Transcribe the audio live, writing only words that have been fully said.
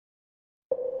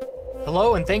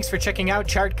Hello and thanks for checking out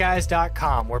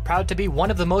ChartGuys.com. We're proud to be one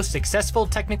of the most successful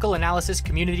technical analysis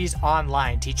communities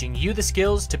online, teaching you the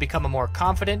skills to become a more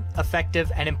confident,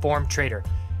 effective, and informed trader.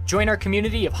 Join our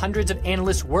community of hundreds of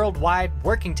analysts worldwide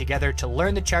working together to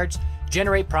learn the charts,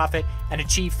 generate profit, and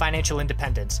achieve financial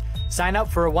independence. Sign up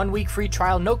for a 1-week free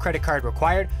trial, no credit card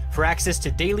required, for access to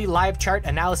daily live chart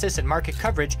analysis and market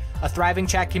coverage, a thriving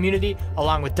chat community,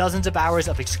 along with dozens of hours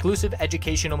of exclusive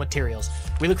educational materials.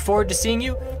 We look forward to seeing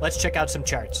you. Let's check out some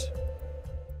charts.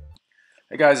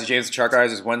 Hey guys, it's James, the Chart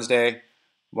Guys. It's Wednesday,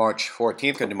 March 14th.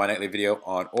 Going to do my nightly video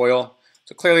on oil.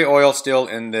 So clearly oil still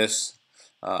in this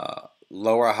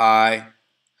lower high,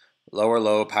 lower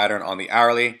low pattern on the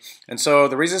hourly. And so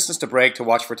the resistance to break to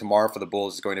watch for tomorrow for the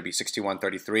bulls is going to be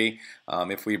 61.33.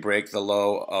 If we break the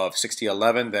low of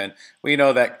 60.11, then we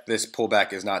know that this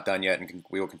pullback is not done yet, and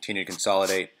we will continue to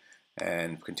consolidate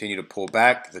and continue to pull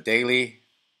back. The daily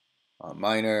on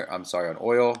on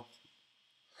oil,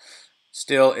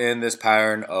 still in this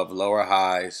pattern of lower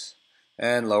highs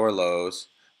and lower lows.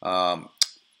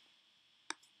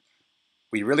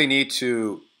 We really need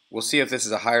to, we'll see if this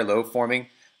is a higher low forming,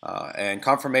 and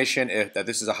confirmation that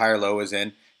this is a higher low is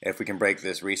in if we can break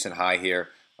this recent high here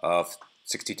of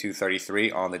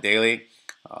 62.33 on the daily.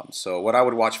 So what I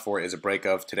would watch for is a break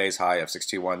of today's high of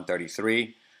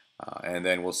 61.33, and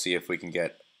then we'll see if we can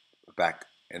get back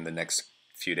in the next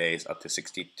few days up to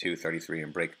 62.33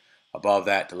 and break above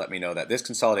that to let me know that this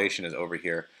consolidation is over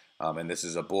here, and this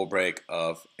is a bull break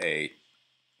of a,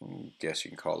 I guess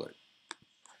you can call it,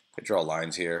 could draw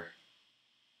lines here.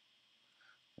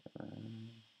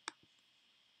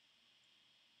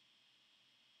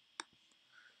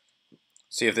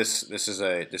 See if this is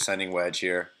a descending wedge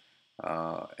here,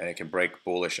 and it can break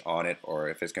bullish on it, or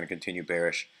if it's going to continue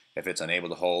bearish if it's unable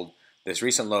to hold this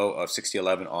recent low of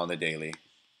 60.11 on the daily.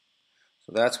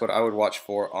 So that's what I would watch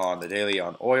for on the daily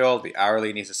on oil. The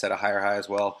hourly needs to set a higher high as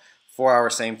well. 4 hour,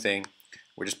 same thing.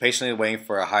 We're just patiently waiting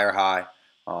for a higher high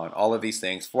on all of these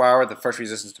things. 4 hour, the first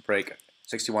resistance to break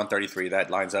 61.33. That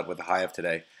lines up with the high of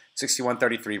today.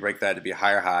 61.33, break that to be a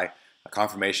higher high. A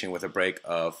confirmation with a break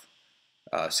of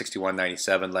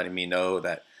 61.97, letting me know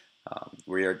that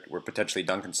we're potentially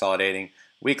done consolidating.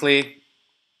 Weekly,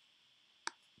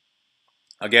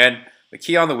 again, the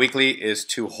key on the weekly is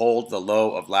to hold the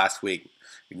low of last week.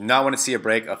 We do not want to see a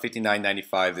break of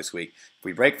 59.95 this week. If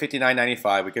we break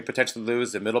 59.95, we could potentially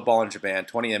lose the middle ball in Japan,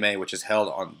 20 MA, which is held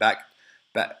on back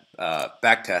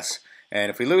tests. And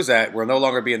if we lose that, we'll no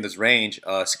longer be in this range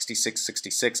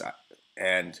 66.66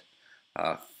 and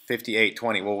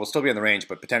 58.20. Well, we'll still be in the range,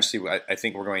 but potentially I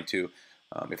think we're going to,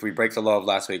 if we break the low of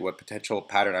last week, what potential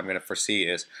pattern I'm going to foresee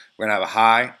is we're going to have a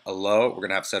high, a low, we're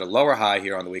going to have set a lower high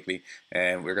here on the weekly,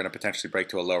 and we're going to potentially break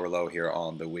to a lower low here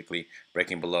on the weekly,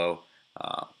 breaking below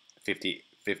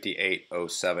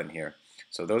 58.07 here.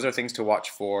 So those are things to watch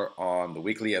for on the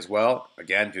weekly as well.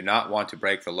 Again, do not want to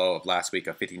break the low of last week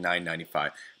of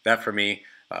 59.95. That for me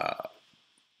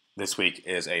this week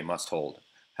is a must hold.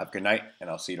 Have a good night, and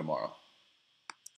I'll see you tomorrow.